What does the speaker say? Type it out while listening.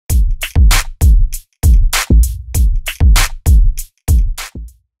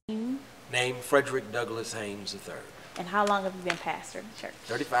Named Frederick Douglass Haynes III. And how long have you been pastor of the church?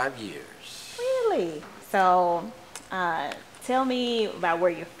 35 years. Really? So, tell me about where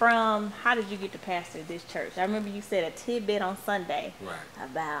you're from. How did you get to pastor this church? I remember you said a tidbit on Sunday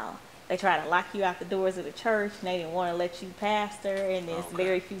about they try to lock you out the doors of the church and they didn't want to let you pastor, and there's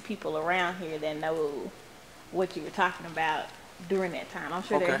very few people around here that know what you were talking about during that time. I'm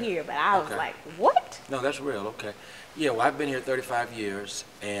sure they're here, but I was like, what? No, that's real. Okay. Yeah, well, I've been here 35 years,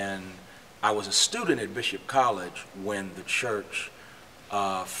 and I was a student at Bishop College when the church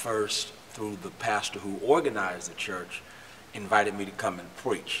first, through the pastor who organized the church, invited me to come and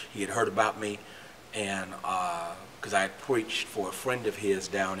preach. He had heard about me, and because I had preached for a friend of his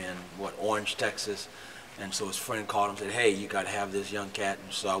down in, Orange, Texas, and so his friend called him and said, hey, you got to have this young cat,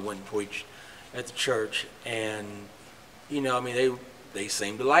 and so I went and preached at the church, and, you know, I mean, they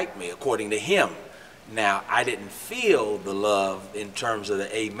seemed to like me, according to him. Now, I didn't feel the love in terms of the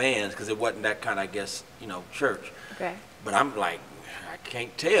amens, because it wasn't that kind of, I guess, you know, church. Okay. But I'm like, I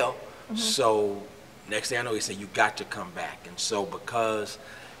can't tell. So next thing I know, he said, you got to come back. And so because,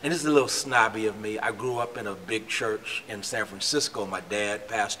 and this is a little snobby of me, I grew up in a big church in San Francisco. My dad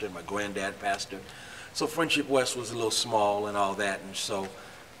pastored, my granddad pastored. So Friendship West was a little small and all that. And so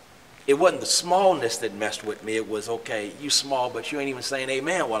it wasn't the smallness that messed with me. It was, okay, you small, but you ain't even saying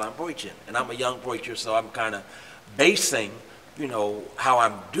amen while I'm preaching. And I'm a young preacher, so I'm kind of basing, you know, how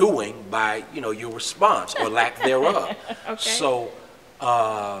I'm doing by, you know, your response or lack thereof. So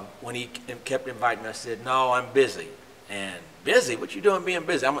when he kept inviting me, I said, no, I'm busy. And busy? What you doing being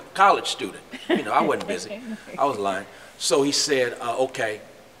busy? I'm a college student. You know, I wasn't busy. I was lying. So he said, okay,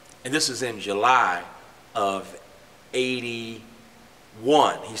 and this is in July of 81.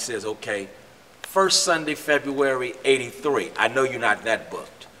 He says, okay, first Sunday, February 83. I know you're not that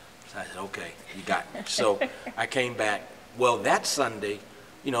booked. So I said, okay, you got me. So I came back. Well, that Sunday,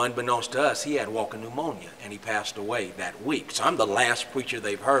 you know, unbeknownst to us, he had walking pneumonia, and he passed away that week. So I'm the last preacher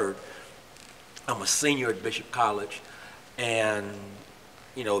they've heard. I'm a senior at Bishop College, and,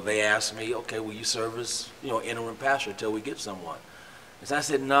 you know, they asked me, okay, will you serve as, you know, interim pastor until we get someone? And so I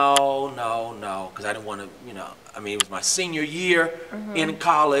said, no, because I didn't want to, you know, I mean, it was my senior year in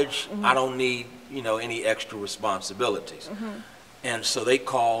college. I don't need, you know, any extra responsibilities. And so they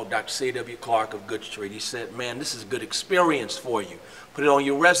called Dr. C.W. Clark of Good Street. He said, man, this is a good experience for you. Put it on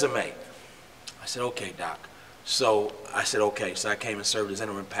your resume. I said, okay, Doc. So I said, okay. So I came and served as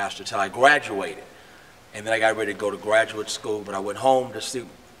interim pastor until I graduated. And then I got ready to go to graduate school, but I went home to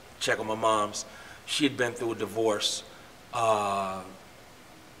check on my mom's. She had been through a divorce, had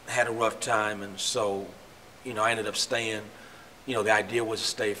a rough time, and so, you know, I ended up staying. You know, the idea was to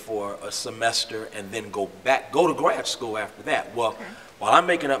stay for a semester and then go to grad school after that. Well, while I'm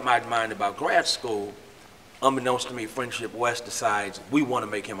making up my mind about grad school, unbeknownst to me, Friendship West decides we want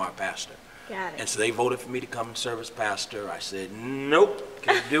to make him our pastor. Got it. And so they voted for me to come and serve as pastor. I said, nope,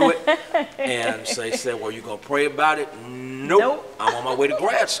 can't do it. And so they said, well, you going to pray about it? Nope. I'm on my way to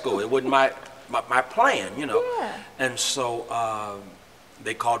grad school. It wasn't my plan, you know. Yeah. And so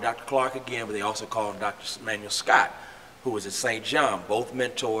they called Dr. Clark again, but they also called Dr. Manuel Scott, who was at St. John, both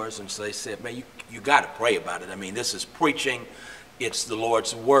mentors. And so they said, man, you got to pray about it. I mean, this is preaching. It's the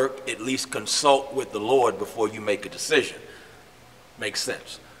Lord's work. At least consult with the Lord before you make a decision. Makes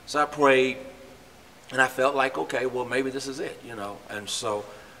sense. So I prayed, and I felt like, okay, well, maybe this is it, you know. And so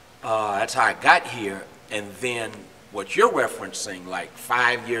that's how I got here. And then what you're referencing, like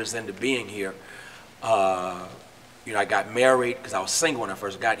 5 years into being here, you know, I got married because I was single when I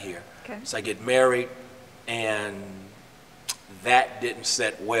first got here. So I get married, and that didn't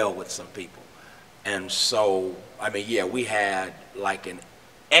set well with some people. And so, I mean, yeah, we had like an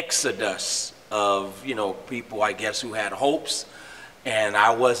exodus of, you know, people, I guess, who had hopes, and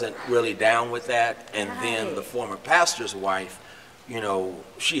I wasn't really down with that. And then the former pastor's wife, you know,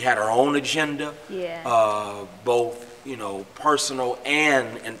 she had her own agenda, both, you know, personal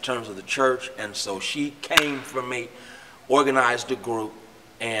and in terms of the church. And so she came for me, organized a group,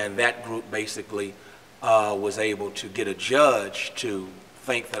 and that group basically was able to get a judge to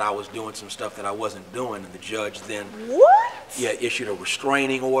think that I was doing some stuff that I wasn't doing, and the judge then issued a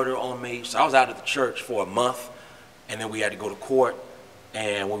restraining order on me. So I was out of the church for a month, and then we had to go to court.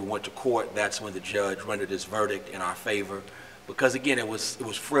 And when we went to court, that's when the judge rendered his verdict in our favor, because again, it was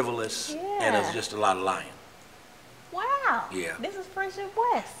frivolous, and it was just a lot of lying. Wow. Yeah. This is Friendship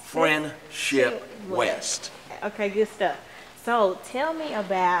West. Friendship West. Okay, good stuff. So tell me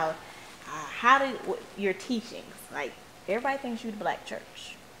about your teachings. Like, everybody thinks you're the black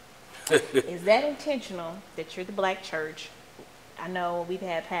church. Is that intentional that you're the black church? I know we've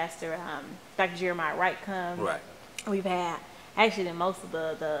had Pastor Dr. Jeremiah Wright come. Right. We've had Actually, in most of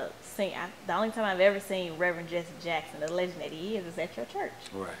the only time I've ever seen Reverend Jesse Jackson, the legend that he is at your church.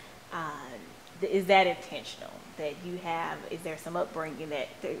 Right. Is that intentional? That you have? Is there some upbringing that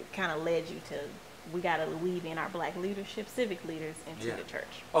kind of led you to? We got to weave in our black leadership, civic leaders into the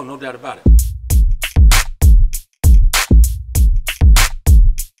church. Oh, no doubt about it.